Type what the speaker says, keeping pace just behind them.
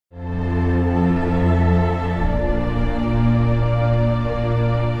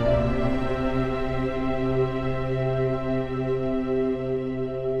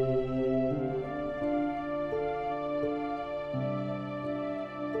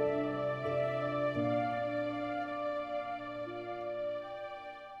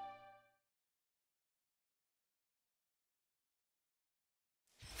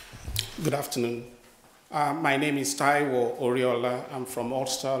Good afternoon. My name is Taiwo Oriola. I'm from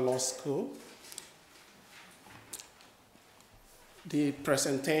Ulster Law School. The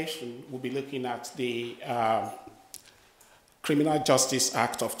presentation will be looking at the Criminal Justice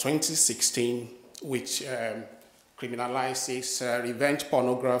Act of 2016, which criminalizes revenge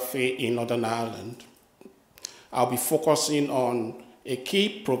pornography in Northern Ireland. I'll be focusing on a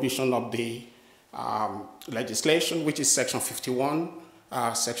key provision of the legislation, which is Section 51,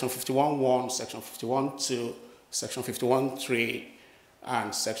 Section 51.1, Section 51.2, Section 51.3,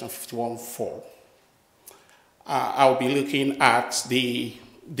 and Section 51.4. I'll be looking at the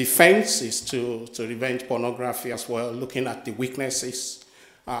defenses to revenge pornography as well, looking at the weaknesses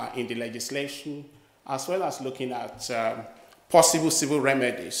in the legislation, as well as looking at possible civil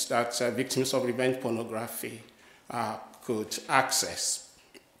remedies that victims of revenge pornography could access.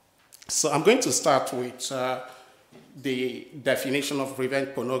 So I'm going to start with the definition of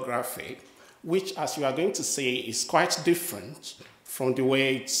revenge pornography, which, as you are going to see, is quite different from the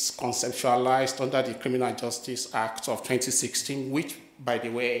way it's conceptualized under the Criminal Justice Act of 2016, which, by the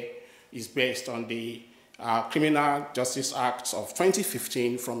way, is based on the Criminal Justice Act of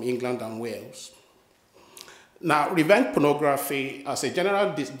 2015 from England and Wales. Now, revenge pornography, as a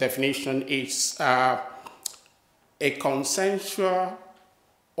general definition, is a consensual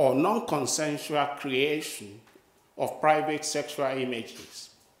or non-consensual creation of private sexual images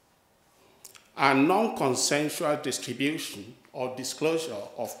and non-consensual distribution or disclosure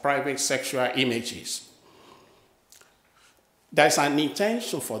of private sexual images. There's an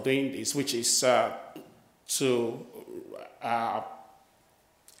intention for doing this, which is to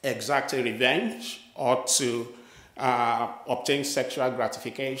exact a revenge or to obtain sexual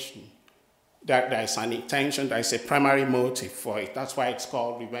gratification. There is an intention, there is a primary motive for it. That's why it's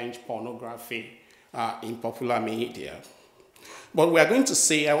called revenge pornography in popular media. But we are going to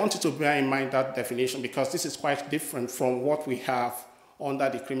see, I want you to bear in mind that definition because this is quite different from what we have under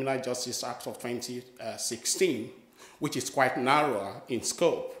the Criminal Justice Act of 2016, which is quite narrower in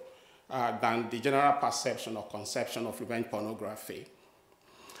scope than the general perception or conception of revenge pornography.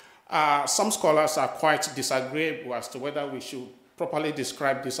 Some scholars are quite disagreeable as to whether we should properly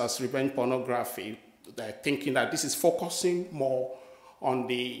describe this as revenge pornography. They're thinking that this is focusing more on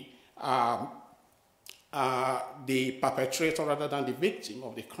the perpetrator rather than the victim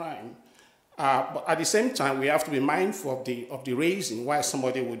of the crime. But at the same time, we have to be mindful of the reason why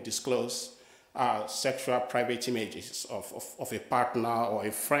somebody would disclose sexual private images of a partner or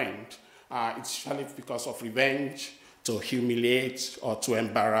a friend. It's usually because of revenge, to humiliate or to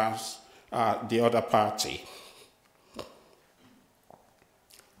embarrass the other party.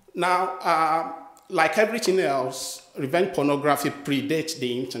 Now, like everything else, revenge pornography predates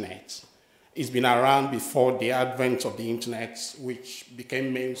the internet. It's been around before the advent of the internet, which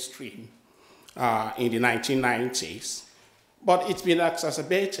became mainstream in the 1990s. But it's been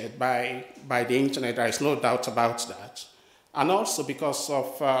exacerbated by the internet, there is no doubt about that. And also because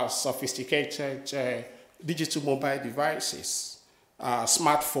of sophisticated digital mobile devices.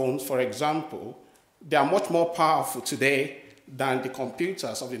 Smartphones, for example, they are much more powerful today than the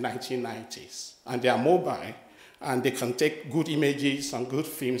computers of the 1990s. And they are mobile, and they can take good images and good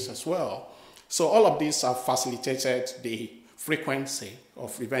films as well. So all of these have facilitated the frequency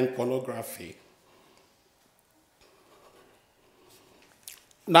of revenge pornography.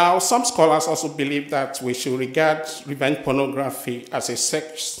 Now, some scholars also believe that we should regard revenge pornography as a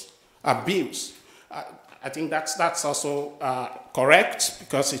sex abuse. I think that's also correct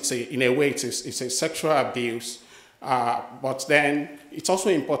because in a way it's a sexual abuse. But then it's also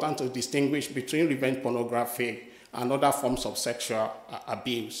important to distinguish between revenge pornography and other forms of sexual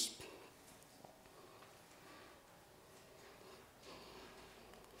abuse.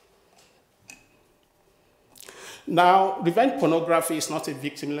 Now, revenge pornography is not a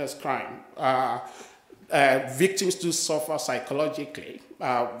victimless crime. Victims do suffer psychologically.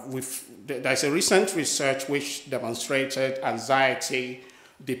 There's a recent research which demonstrated anxiety,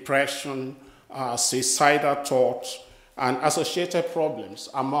 depression, suicidal thoughts, and associated problems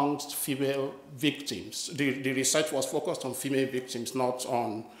amongst female victims. The research was focused on female victims, not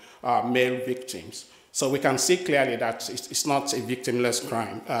on male victims. So we can see clearly that it's not a victimless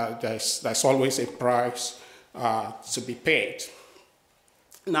crime. There's always a price to be paid.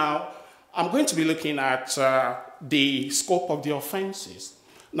 Now, I'm going to be looking at the scope of the offenses.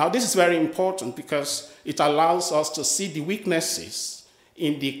 Now, this is very important because it allows us to see the weaknesses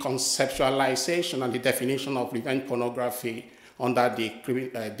in the conceptualization and the definition of revenge pornography under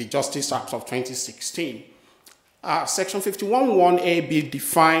the Justice Act of 2016. Section 51.1ab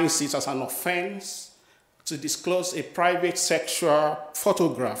defines it as an offense to disclose a private sexual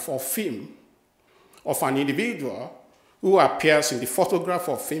photograph or film of an individual who appears in the photograph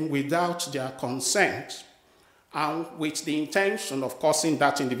or film without their consent and with the intention of causing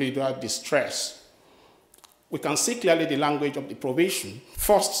that individual distress. We can see clearly the language of the provision.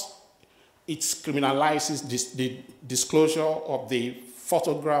 First, it criminalizes the disclosure of the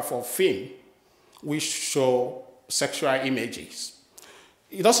photograph or film which show sexual images.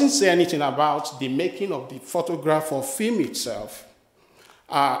 It doesn't say anything about the making of the photograph or film itself.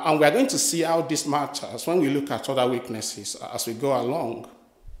 And we are going to see how this matters when we look at other weaknesses as we go along.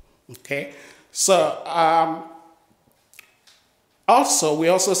 Okay? So, we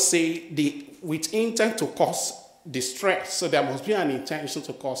also see with intent to cause distress. So there must be an intention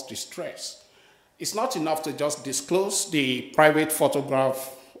to cause distress. It's not enough to just disclose the private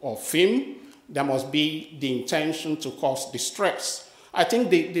photograph or film. There must be the intention to cause distress. I think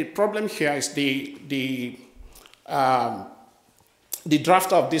the problem here is the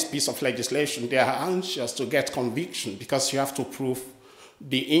drafter of this piece of legislation. They are anxious to get conviction because you have to prove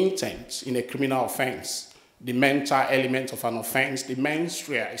the intent in a criminal offense, the mental element of an offense, the mens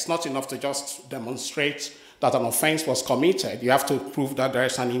rea. It's not enough to just demonstrate that an offense was committed. You have to prove that there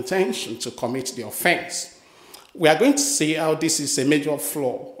is an intention to commit the offense. We are going to see how this is a major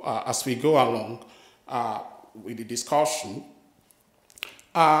flaw as we go along with the discussion.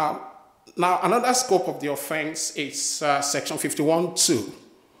 Now, another scope of the offense is section 51(2).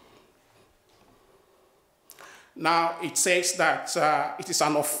 Now, it says that it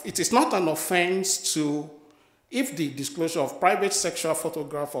is not an offense if the disclosure of private sexual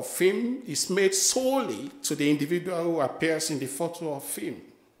photograph or film is made solely to the individual who appears in the photo or film.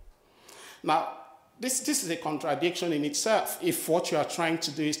 Now, this is a contradiction in itself. If what you are trying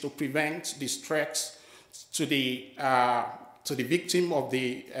to do is to prevent distress to the victim of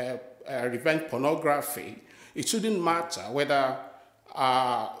the revenge pornography, it shouldn't matter whether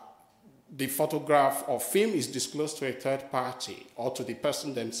the photograph or film is disclosed to a third party or to the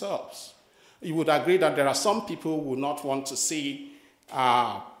person themselves. You would agree that there are some people who would not want to see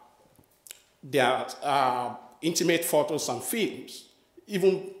their intimate photos and films,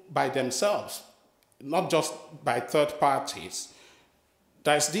 even by themselves, not just by third parties.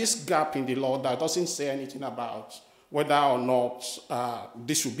 There's this gap in the law that doesn't say anything about whether or not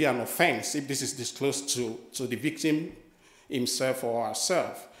this should be an offense if this is disclosed to the victim himself or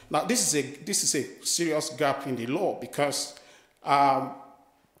herself. Now, this is a serious gap in the law because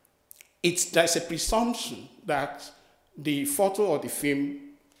there's a presumption that the photo or the film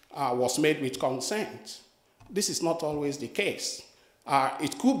was made with consent. This is not always the case.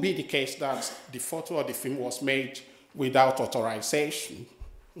 It could be the case that the photo or the film was made without authorization.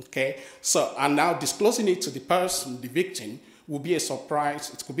 Okay? So, and now disclosing it to the person, the victim, will be a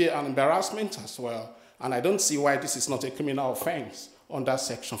surprise. It could be an embarrassment as well. And I don't see why this is not a criminal offense under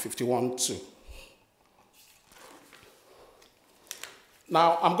section 51(2).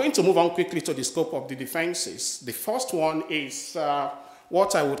 Now, I'm going to move on quickly to the scope of the defenses. The first one is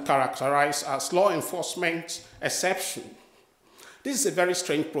what I would characterize as law enforcement exception. This is a very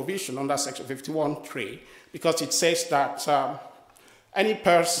strange provision under section 51(3) because it says that any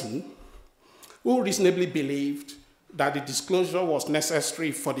person who reasonably believed that the disclosure was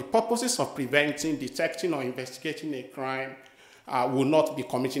necessary for the purposes of preventing, detecting, or investigating a crime would not be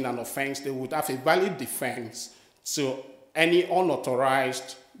committing an offense. They would have a valid defense to any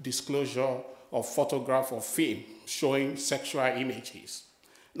unauthorized disclosure of photograph or film showing sexual images.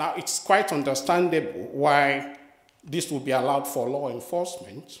 Now, it's quite understandable why this would be allowed for law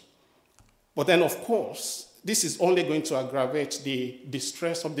enforcement. But then, of course, this is only going to aggravate the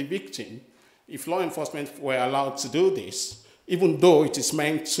distress of the victim if law enforcement were allowed to do this, even though it is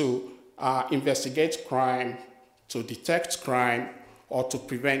meant to investigate crime, to detect crime, or to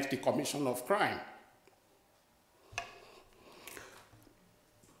prevent the commission of crime.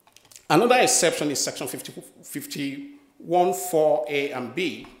 Another exception is section 51(4)(a) and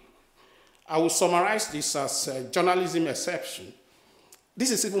B. I will summarize this as a journalism exception.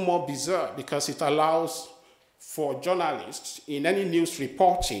 This is even more bizarre because it allows for journalists in any news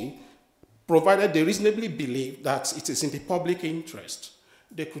reporting, provided they reasonably believe that it is in the public interest,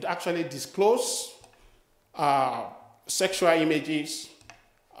 they could actually disclose sexual images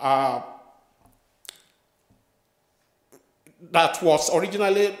that was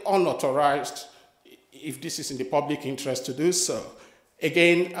originally unauthorized if this is in the public interest to do so.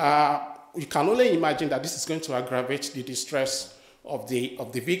 Again, you can only imagine that this is going to aggravate the distress of the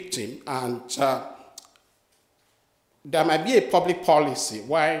victim, and there might be a public policy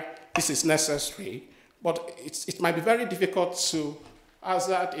why this is necessary, but it might be very difficult to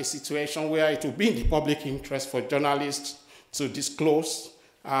hazard a situation where it will be in the public interest for journalists to disclose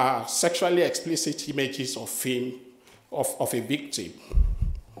sexually explicit images of film of a victim.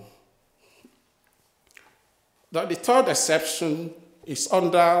 The third exception is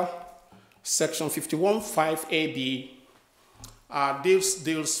under Section 51(5)(ab),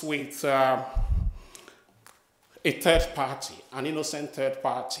 deals with a third party, an innocent third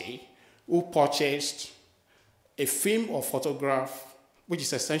party, who purchased a film or photograph, which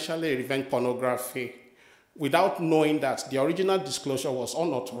is essentially revenge pornography, without knowing that the original disclosure was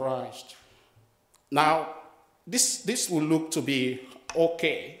unauthorized. Now, this will look to be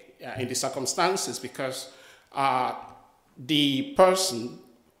okay in the circumstances because the person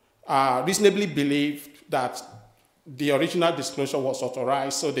reasonably believed that the original disclosure was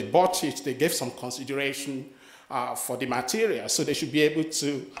authorized, so they bought it, they gave some consideration for the material, so they should be able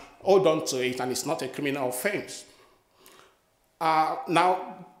to hold on to it, and it's not a criminal offense.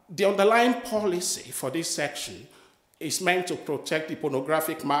 Now, the underlying policy for this section is meant to protect the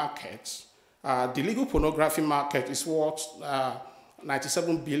pornographic market. The legal pornography market is worth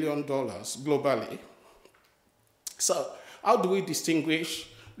 $97 billion globally. So how do we distinguish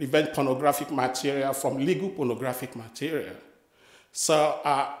revenge pornographic material from legal pornographic material? So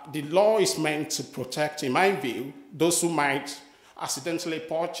the law is meant to protect, in my view, those who might accidentally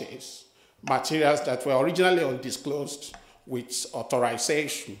purchase materials that were originally undisclosed with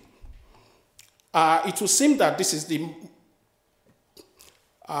authorization. It would seem that this is the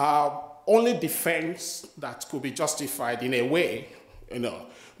only defense that could be justified in a way,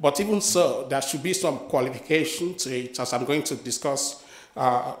 But even so, there should be some qualification to it, as I'm going to discuss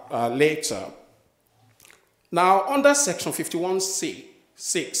later. Now, under Section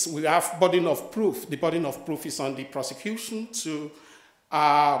 51(6), we have burden of proof. The burden of proof is on the prosecution to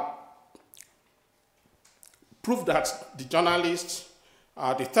prove that the journalist,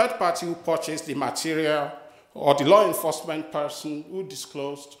 the third party who purchased the material, or the law enforcement person who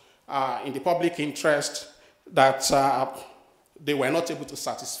disclosed in the public interest that they were not able to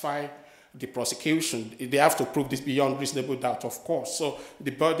satisfy the prosecution. They have to prove this beyond reasonable doubt, of course. So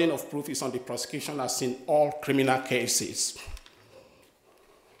the burden of proof is on the prosecution, as in all criminal cases.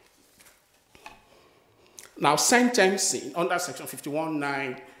 Now, sentencing under Section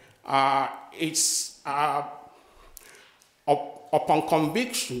 51(9), it's upon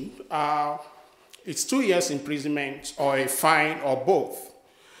conviction, it's 2 years imprisonment or a fine or both.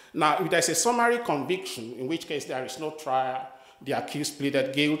 Now, if there's a summary conviction, in which case there is no trial, the accused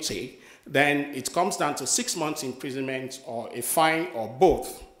pleaded guilty, then it comes down to 6 months imprisonment or a fine or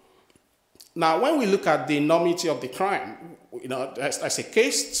both. Now, when we look at the enormity of the crime, there's a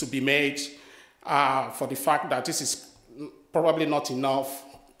case to be made for the fact that this is probably not enough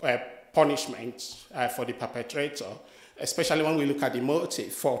punishment for the perpetrator, especially when we look at the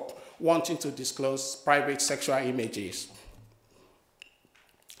motive for wanting to disclose private sexual images.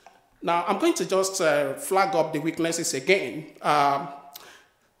 Now, I'm going to just flag up the weaknesses again.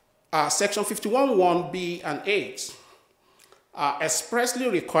 Section 51(1)(b) and 8 expressly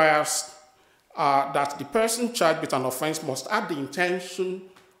requires that the person charged with an offense must have the intention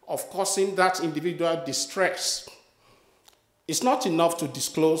of causing that individual distress. It's not enough to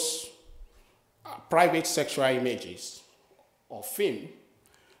disclose private sexual images or film.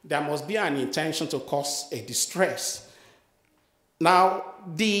 There must be an intention to cause a distress. Now,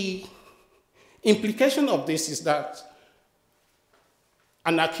 the implication of this is that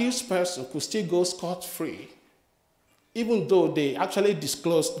an accused person could still go scot-free, even though they actually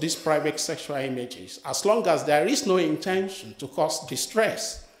disclose these private sexual images, as long as there is no intention to cause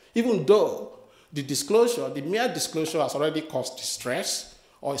distress, even though the mere disclosure has already caused distress,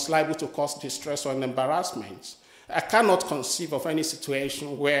 or is liable to cause distress or an embarrassment. I cannot conceive of any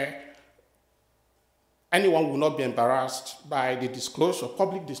situation where anyone will not be embarrassed by the disclosure,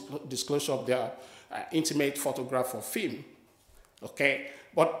 public disclosure of their intimate photograph or film. Okay?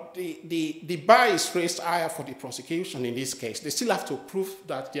 But the bar is raised higher for the prosecution in this case. They still have to prove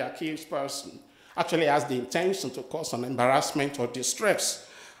that the accused person actually has the intention to cause an embarrassment or distress.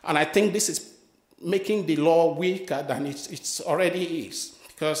 And I think this is making the law weaker than it already is,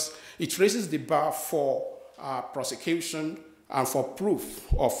 because it raises the bar for prosecution and for proof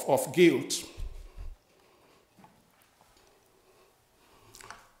of guilt.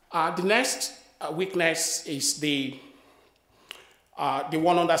 The next weakness is the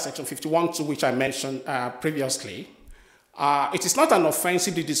one under Section 51(2), which I mentioned previously. It is not an offense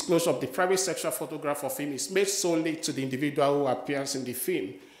if the disclosure of the private sexual photograph or film is made solely to the individual who appears in the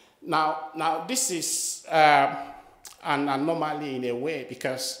film. Now this is an anomaly in a way,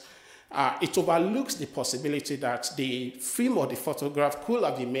 because it overlooks the possibility that the film or the photograph could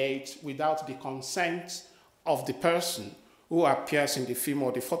have been made without the consent of the person who appears in the film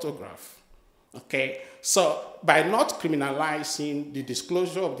or the photograph. Okay, so by not criminalizing the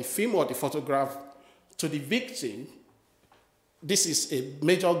disclosure of the film or the photograph to the victim, this is a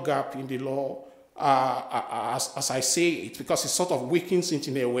major gap in the law, as I say it, because it sort of weakens it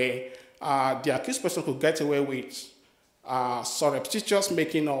in a way. The accused person could get away with surreptitious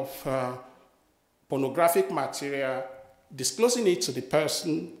making of pornographic material, disclosing it to the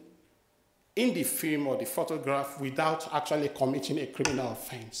person in the film or the photograph without actually committing a criminal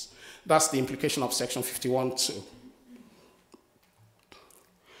offense. That's the implication of Section 51(2).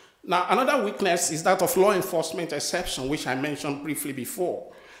 Now, another weakness is that of law enforcement exception, which I mentioned briefly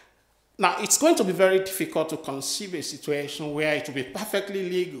before. Now, it's going to be very difficult to conceive a situation where it will be perfectly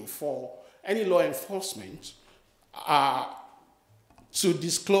legal for any law enforcement to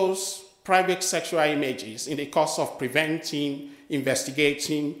disclose private sexual images in the course of preventing,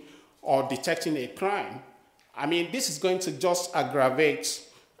 investigating, or detecting a crime. I mean, this is going to just aggravate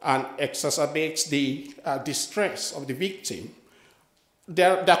and exacerbate the distress of the victim.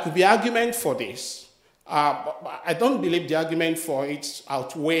 There could be argument for this, but I don't believe the argument for it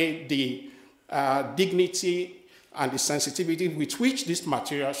outweigh the dignity and the sensitivity with which this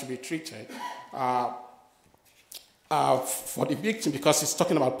material should be treated for the victim, because it's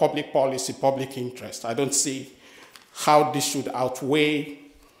talking about public policy, public interest. I don't see how this should outweigh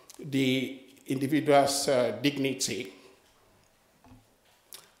the individual's dignity.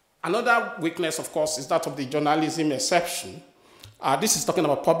 Another weakness, of course, is that of the journalism exception. This is talking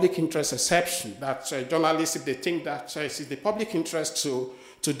about public interest exception, that journalists, if they think that it's in the public interest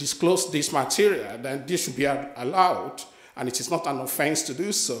to disclose this material, then this should be allowed, and it is not an offense to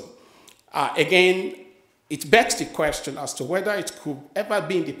do so. Again, it begs the question as to whether it could ever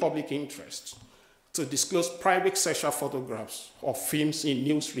be in the public interest to disclose private sexual photographs or films in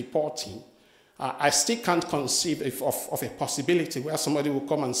news reporting. I still can't conceive of a possibility where somebody will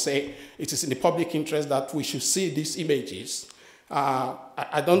come and say it is in the public interest that we should see these images.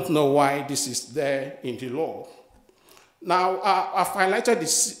 I don't know why this is there in the law. Now, I've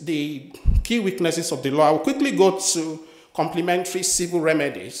highlighted the key weaknesses of the law. I will quickly go to complementary civil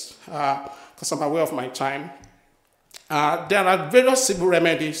remedies, because I'm aware of my time. There are various civil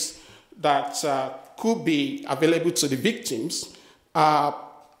remedies that could be available to the victims,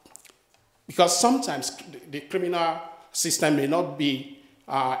 because sometimes the criminal system may not be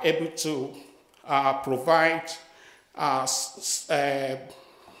able to provide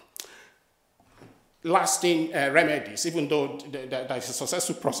lasting remedies, even though there is a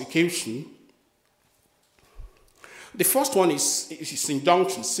successful prosecution. The first one is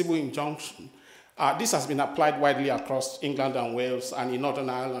injunction, civil injunction. This has been applied widely across England and Wales and in Northern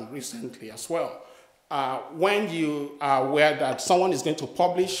Ireland recently as well. When you are aware that someone is going to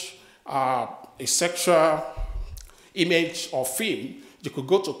publish a sexual image or film, you could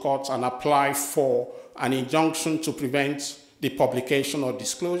go to court and apply for an injunction to prevent the publication or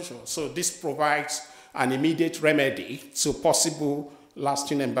disclosure. So this provides an immediate remedy to possible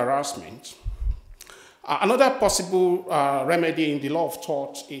lasting embarrassment. Another possible remedy in the law of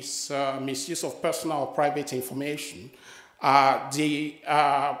tort is misuse of personal or private information. The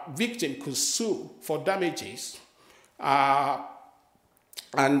victim could sue for damages, and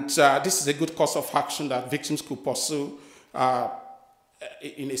this is a good course of action that victims could pursue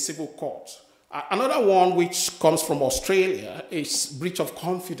in a civil court. Another one which comes from Australia is breach of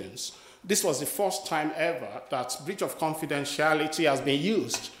confidence. This was the first time ever that breach of confidentiality has been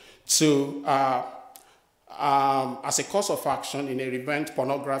used to as a cause of action in a revenge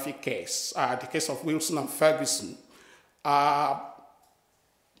pornography case, the case of Wilson and Ferguson.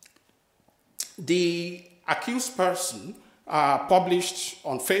 The accused person published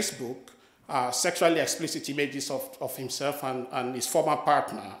on Facebook sexually explicit images of himself and his former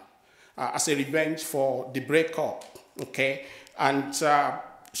partner as a revenge for the breakup, okay? And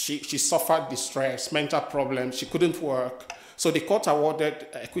she suffered distress, mental problems, she couldn't work. So the court awarded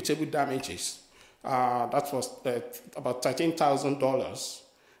equitable damages. That was about $13,000.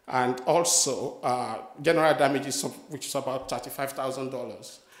 And also general damages, which is about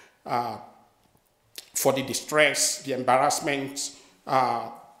 $35,000 for the distress, the embarrassment.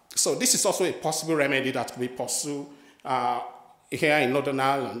 So this is also a possible remedy that we pursue here in Northern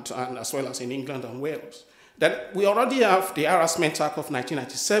Ireland and as well as in England and Wales. Then we already have the Harassment Act of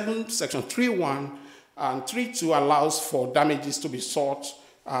 1997, Section 3.1 and 3.2 allows for damages to be sought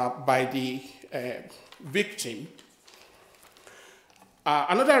by the victim.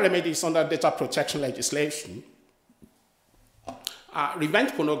 Another remedy is under data protection legislation.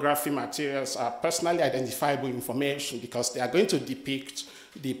 Revenge pornography materials are personally identifiable information because they are going to depict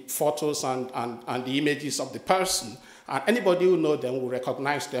the photos and the images of the person. And anybody who knows them will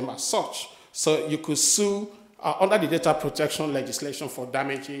recognize them as such. So you could sue under the data protection legislation for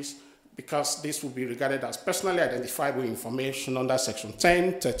damages because this will be regarded as personally identifiable information under Section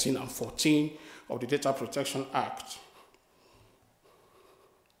 10, 13, and 14 of the Data Protection Act.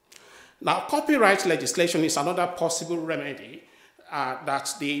 Now, copyright legislation is another possible remedy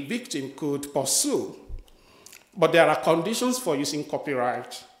that the victim could pursue. But there are conditions for using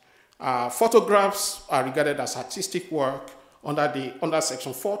copyright. Photographs are regarded as artistic work under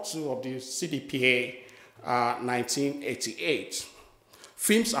Section 4.2 of the CDPA 1988.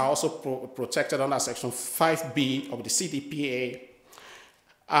 Films are also protected under Section 5B of the CDPA.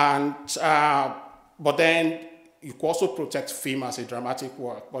 But then you can also protect film as a dramatic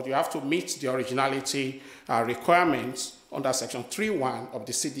work, but you have to meet the originality requirements under Section 3.1 of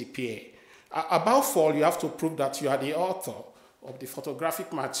the CDPA. Above all, you have to prove that you are the author of the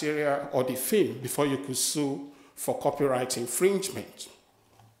photographic material or the film before you could sue for copyright infringement.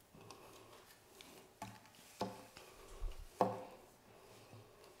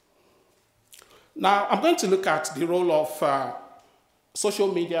 Now, I'm going to look at the role of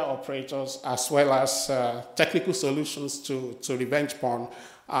social media operators as well as technical solutions to revenge porn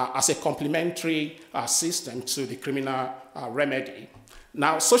as a complementary system to the criminal remedy.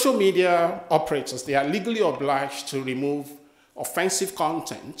 Now, social media operators, they are legally obliged to remove offensive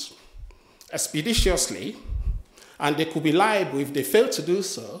content expeditiously, and they could be liable if they fail to do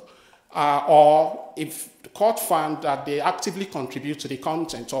so, or if the court found that they actively contribute to the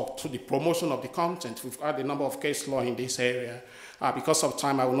content or to the promotion of the content. We've had a number of case law in this area. Because of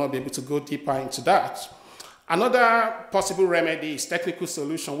time, I will not be able to go deeper into that. Another possible remedy is technical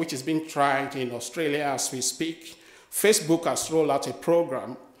solution, which is being tried in Australia as we speak. Facebook has rolled out a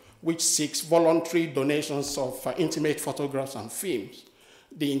program which seeks voluntary donations of intimate photographs and films.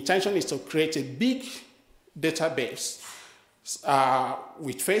 The intention is to create a big database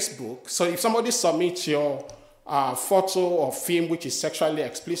with Facebook. So if somebody submits your photo or film which is sexually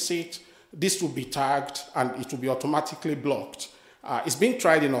explicit, this will be tagged and it will be automatically blocked. It's being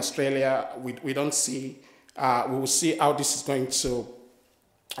tried in Australia. We don't see, we will see how this is going to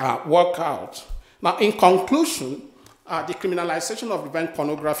work out. Now, in conclusion, the criminalization of revenge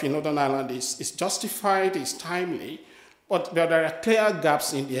pornography in Northern Ireland is justified, is timely, but there are clear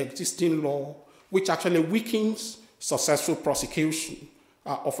gaps in the existing law which actually weakens successful prosecution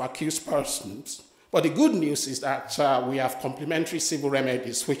of accused persons. But the good news is that we have complementary civil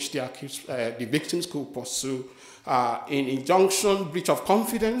remedies which the victims could pursue in injunction, breach of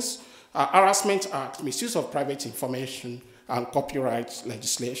confidence, harassment act, misuse of private information, and copyright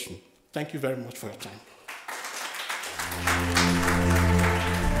legislation. Thank you very much for your time.